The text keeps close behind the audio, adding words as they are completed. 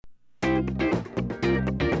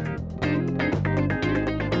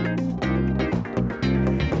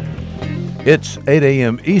It's 8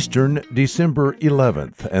 a.m. Eastern, December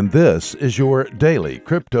 11th, and this is your daily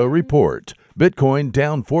crypto report. Bitcoin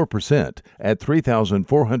down 4% at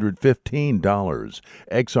 $3,415.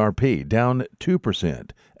 XRP down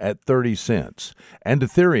 2% at 30 cents. And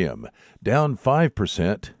Ethereum down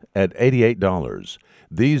 5% at $88.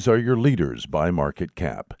 These are your leaders by market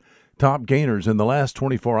cap. Top gainers in the last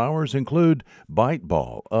 24 hours include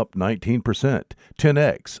Byteball up 19%,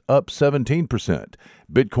 10x up 17%,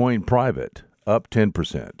 Bitcoin Private up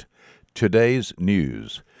 10%. Today's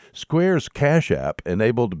news. Square's Cash App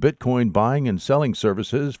enabled Bitcoin buying and selling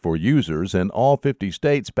services for users in all 50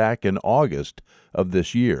 states back in August of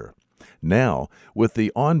this year. Now, with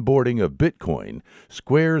the onboarding of Bitcoin,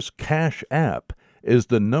 Square's Cash App is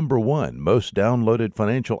the number one most downloaded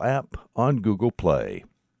financial app on Google Play.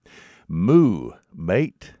 Moo,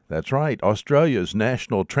 mate, that's right, Australia's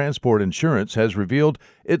National Transport Insurance has revealed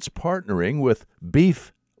it's partnering with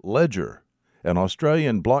Beef Ledger, an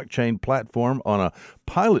Australian blockchain platform, on a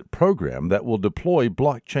pilot program that will deploy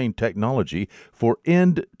blockchain technology for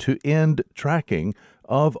end-to-end tracking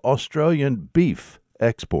of Australian beef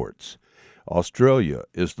exports. Australia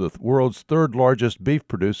is the world's third largest beef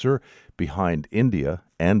producer behind India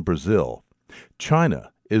and Brazil.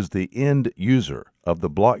 China is the end user of the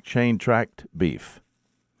blockchain-tracked beef.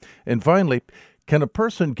 And finally, can a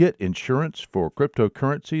person get insurance for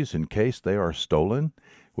cryptocurrencies in case they are stolen?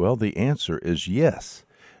 Well, the answer is yes.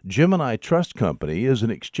 Gemini Trust Company is an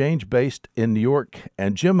exchange based in New York,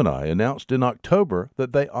 and Gemini announced in October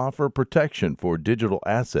that they offer protection for digital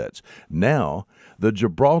assets. Now, the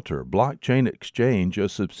Gibraltar Blockchain Exchange, a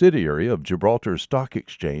subsidiary of Gibraltar Stock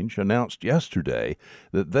Exchange, announced yesterday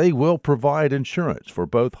that they will provide insurance for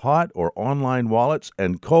both hot or online wallets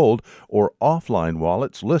and cold or offline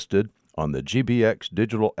wallets listed on the GBX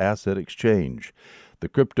Digital Asset Exchange. The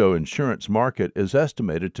crypto insurance market is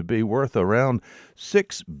estimated to be worth around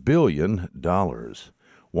 $6 billion.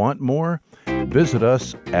 Want more? Visit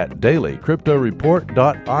us at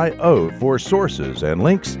dailycryptoreport.io for sources and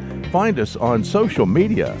links. Find us on social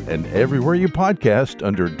media and everywhere you podcast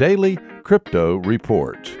under Daily Crypto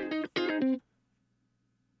Report.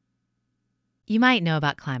 You might know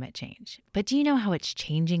about climate change, but do you know how it's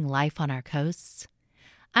changing life on our coasts?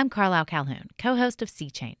 I'm Carlisle Calhoun, co-host of Sea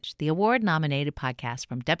Change, the award-nominated podcast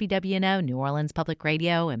from WWNO, New Orleans Public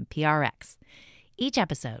Radio, and PRX. Each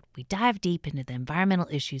episode, we dive deep into the environmental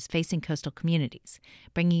issues facing coastal communities,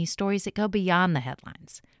 bringing you stories that go beyond the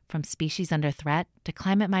headlines, from species under threat to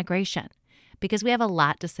climate migration. Because we have a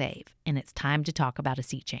lot to save, and it's time to talk about a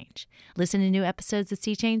sea change. Listen to new episodes of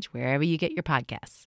Sea Change wherever you get your podcasts.